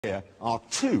Here are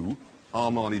two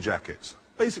Armani jackets,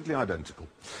 basically identical.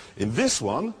 In this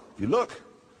one, if you look,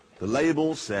 the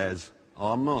label says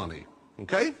Armani,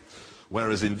 okay?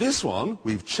 Whereas in this one,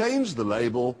 we've changed the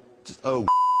label to, oh,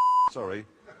 sorry,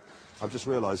 I've just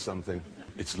realised something.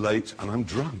 It's late and I'm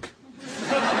drunk.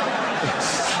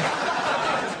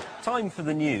 Time for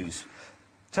the news.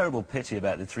 Terrible pity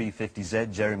about the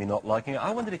 350Z, Jeremy not liking it.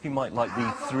 I wondered if he might like the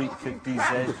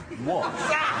 350Z watch.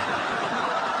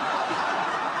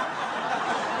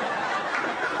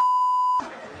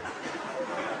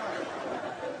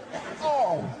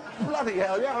 Oh, bloody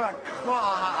hell, yeah.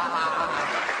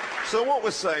 So what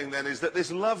we're saying then is that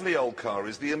this lovely old car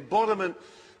is the embodiment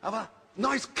of a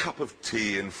nice cup of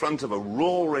tea in front of a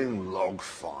roaring log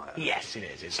fire. Yes, it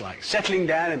is. It's like settling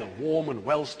down in the warm and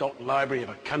well-stocked library of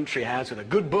a country house with a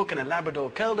good book and a Labrador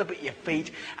curled up at your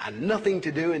feet and nothing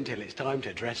to do until it's time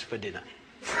to dress for dinner.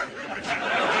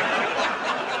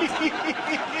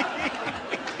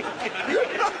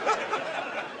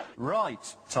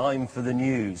 Right, time for the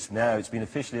news. Now, it's been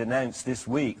officially announced this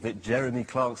week that Jeremy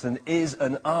Clarkson is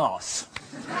an arse.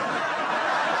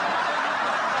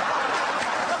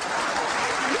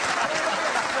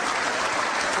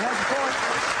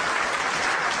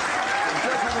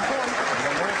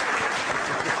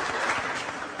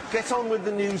 Get on with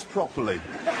the news properly.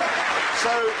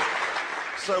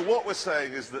 So what we're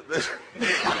saying is that this...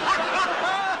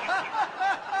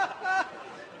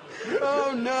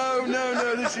 Oh,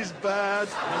 no, this is bad.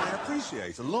 I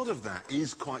appreciate a lot of that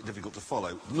is quite difficult to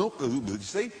follow. Look, you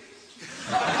see?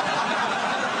 I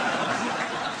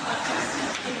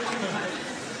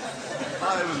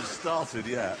haven't started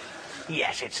yet.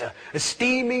 Yes, it's a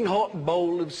steaming hot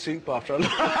bowl of soup after a He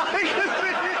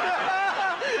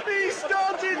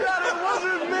started that, it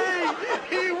wasn't me!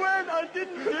 He went, I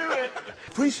didn't do it.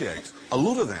 Appreciate a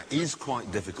lot of that is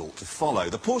quite difficult to follow.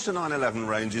 The Porsche 911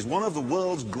 range is one of the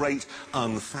world's great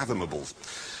unfathomable.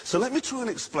 So let me try and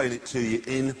explain it to you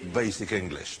in basic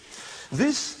English.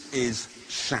 This is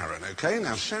Sharon, okay?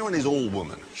 Now, Sharon is all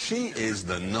woman. She is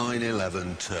the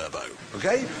 911 Turbo,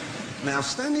 okay? Now,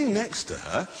 standing next to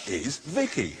her is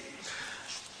Vicky.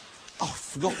 Oh, I've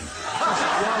forgotten.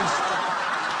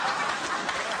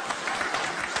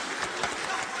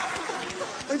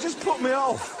 They just put me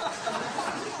off.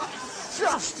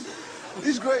 Just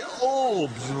these great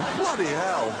orbs. Bloody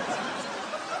hell.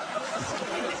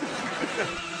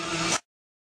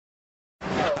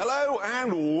 Hello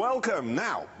and welcome.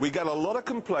 Now, we get a lot of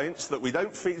complaints that we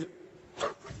don't feed...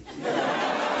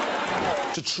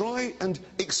 To try and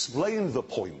explain the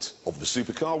point of the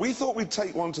supercar, we thought we'd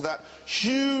take one to that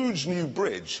huge new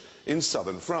bridge in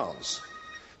southern France.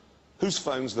 Whose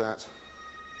phone's that?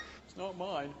 It's not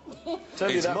mine.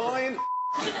 It's mine.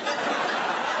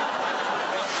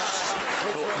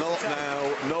 Not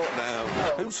now, not now.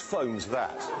 Whose phone's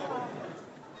that?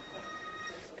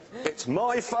 It's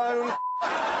my phone.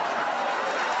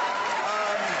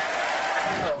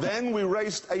 Then we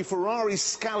raced a Ferrari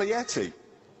Scaglietti.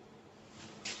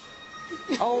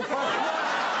 Oh,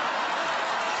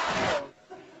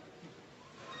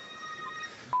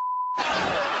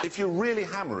 If you're really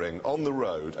hammering on the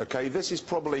road, okay, this is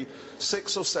probably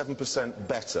 6 or 7%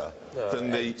 better than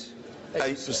the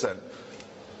 8%.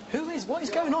 What is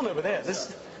going on over there?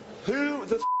 Who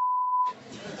the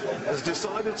has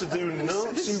decided to do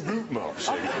Nazi route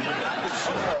marching?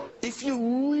 If you're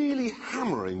really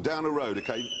hammering down a road,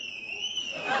 okay...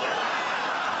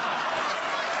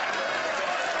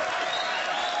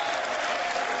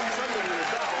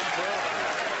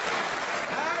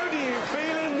 How do you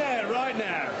feel in there right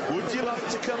now? Would you like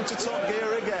to come to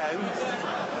Topgear again?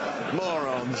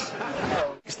 Morons.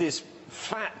 It's this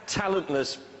fat,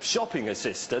 talentless shopping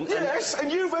assistant. Yes,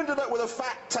 and you've ended up with a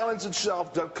fat, talented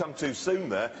shaft. Don't come too soon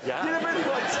there. Yeah. You're really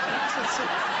quite talented.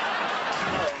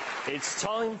 It's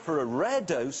time for a rare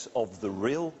dose of the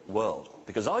real world,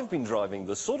 because I've been driving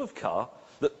the sort of car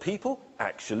that people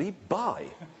actually buy.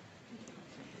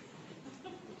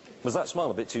 Was that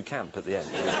smile a bit too camp at the end?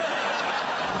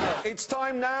 It's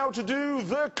time now to do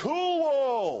the cool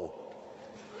wall.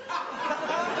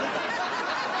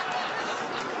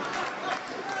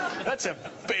 That's a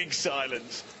big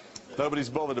silence. Nobody's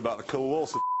bothered about the cool wall.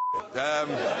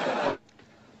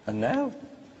 And now?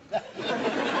 I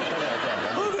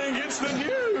think it's the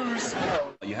news.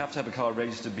 You have to have a car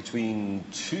registered between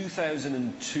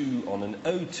 2002 on an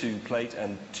 02 plate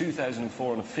and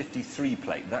 2004 on a 53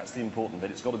 plate. That's the important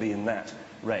bit. It's got to be in that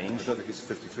range. I don't think it's a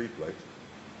 53 plate.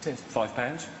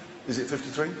 £5. Is it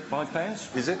 53?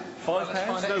 £5? Is it?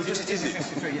 £5? No, just is it?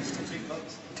 53, yes, it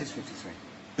is 53.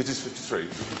 It is 53.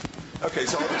 Okay,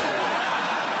 so...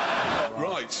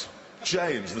 Right.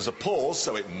 James, there's a pause,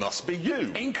 so it must be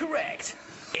you. Incorrect.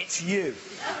 It's you.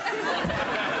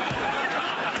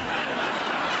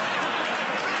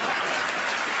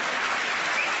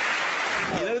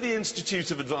 You know the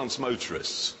Institute of Advanced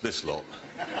Motorists, this lot?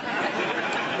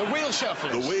 The wheel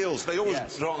shufflers. The wheels, they always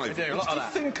Yes, drive. they do, a What lot do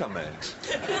of you that. think I meant?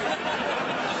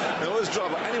 They always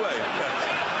drive. Anyway.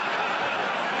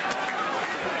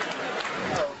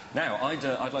 Now,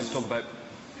 I'd like to talk about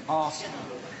art.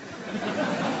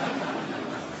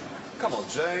 Come on,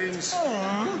 James.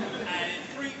 And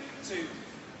 3, 2.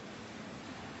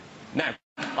 Now,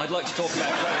 I'd like to talk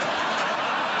about...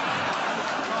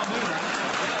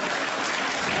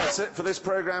 That's it for this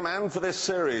programme and for this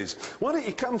series. Why don't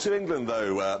you come to England,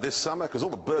 though, this summer, because all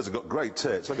the birds have got great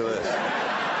tits. Look at this.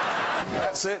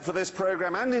 That's it for this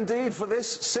programme and indeed for this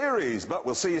series. But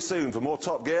we'll see you soon for more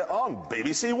Top Gear on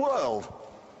BBC World.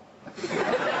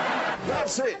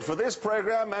 That's it for this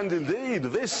programme and indeed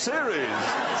this series.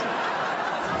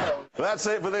 That's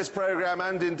it for this programme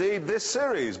and indeed this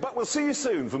series. But we'll see you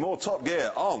soon for more Top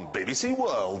Gear on BBC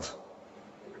World.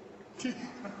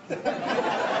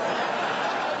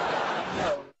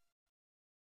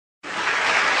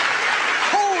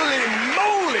 Holy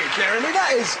moly, Jeremy,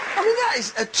 that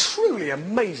is a truly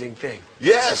amazing thing.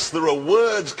 Yes, there are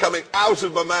words coming out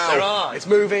of my mouth. There are. It's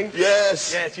moving.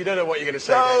 Yes. Yes, you don't know what you're going to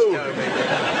say. No. Then.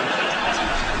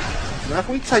 No, Now, if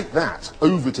we take that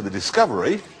over to the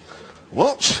Discovery,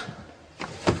 watch.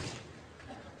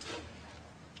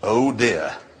 Oh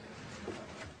dear.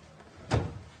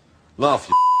 Laugh,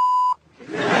 you.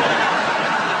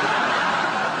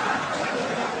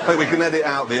 I think we can edit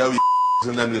out the oh,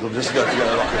 and then it'll just go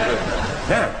together like a thing.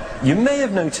 Now, you may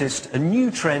have noticed a new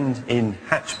trend in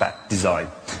hatchback design.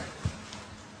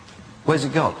 Where's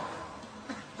it gone?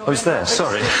 Oh, it's there,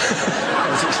 sorry. I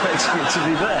was expecting it to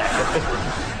be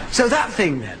there. So that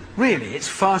thing then, really, it's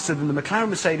faster than the McLaren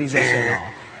Mercedes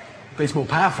SLR, but it's more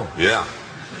powerful. Yeah.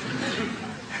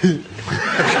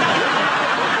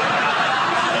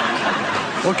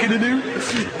 What can I do?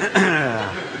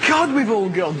 God, we've all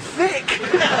gone thick.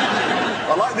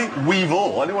 I like the we've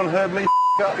all. Anyone heard me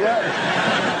up yet?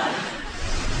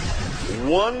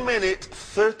 1 minute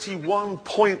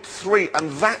 31.3,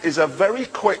 and that is a very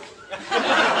quick.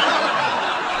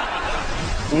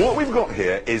 What we've got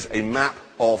here is a map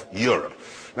of Europe.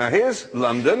 Now here's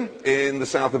London in the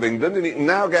south of England, and you can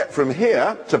now get from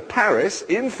here to Paris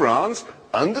in France,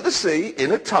 under the sea,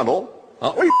 in a tunnel.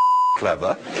 Aren't we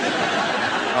clever?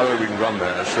 I think we can run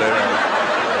there, so...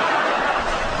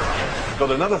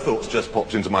 But another thought's just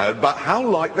popped into my head, but how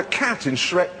like the cat in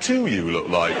Shrek 2 you look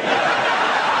like.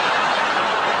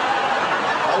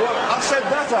 I said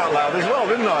that out loud as well,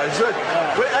 didn't I?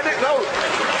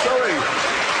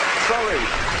 Sorry.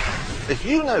 If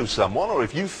you know someone, or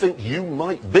if you think you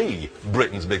might be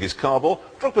Britain's biggest carboy,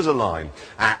 drop us a line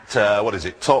at, what is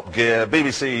it, Top Gear,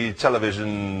 BBC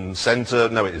Television Centre,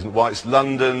 no it isn't, White's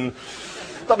London,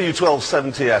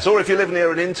 W1270S, or if you live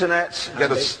near an internet,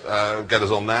 get us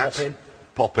on that.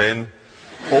 Pop in.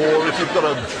 Or if you've got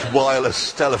a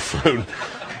wireless telephone,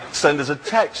 send us a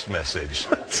text message.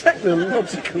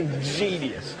 Technological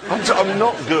genius. I'm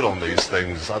not good on these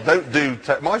things. I don't do...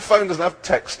 My phone doesn't have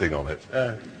texting on it.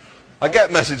 I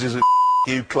get messages with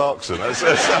Hugh Clarkson.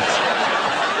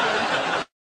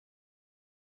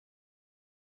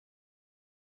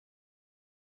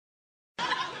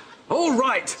 All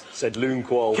right. Said Loon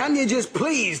Qual. Can you just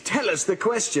please tell us the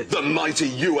question? The mighty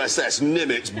USS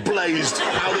Nimitz blazed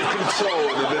out of control in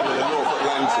the middle of the North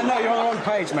Atlantic. No, you're on the wrong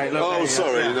page, mate. Look, Oh,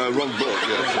 sorry, no, wrong book.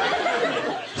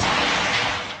 Yeah,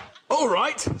 All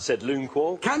right. Said Loon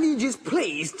Qual. Can you just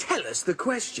please tell us the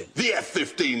question? The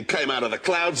F-15 came out of the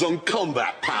clouds on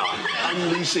combat power,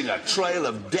 unleashing a trail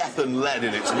of death and lead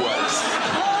in its wake.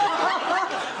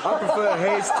 I prefer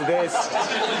his to this.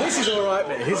 This is all right,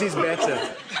 mate. His is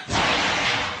better.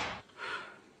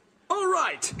 All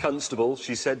right. Constable,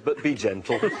 she said, but be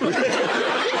gentle.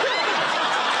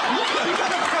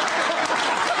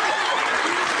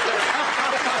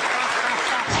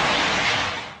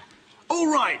 All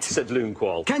right. Said Loon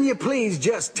Qual. Can you please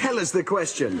just tell us the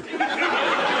question?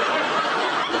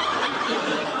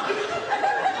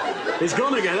 It's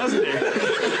gone again, hasn't it?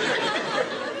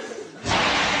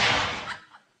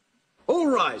 All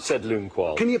right. Said Loon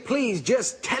Qual. Can you please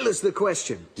just tell us the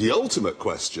question? The ultimate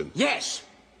question Yes.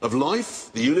 of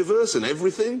life, the universe, and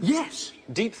everything? Yes.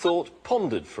 Deep thought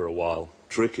pondered for a while.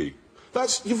 Tricky.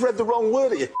 You've read the wrong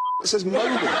word, it says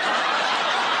moment.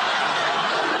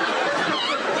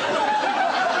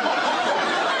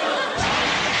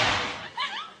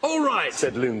 All right.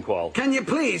 Said Loon Qual. Can you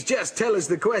please just tell us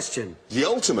the question? The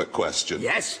ultimate question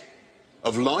Yes.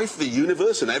 Of life, the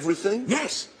universe, and everything?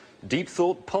 Yes, Deep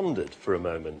Thought pondered for a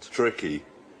moment. Tricky.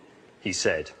 He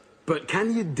said, but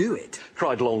can you do it?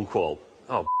 cried Longqual.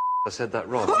 Oh, I said that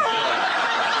wrong.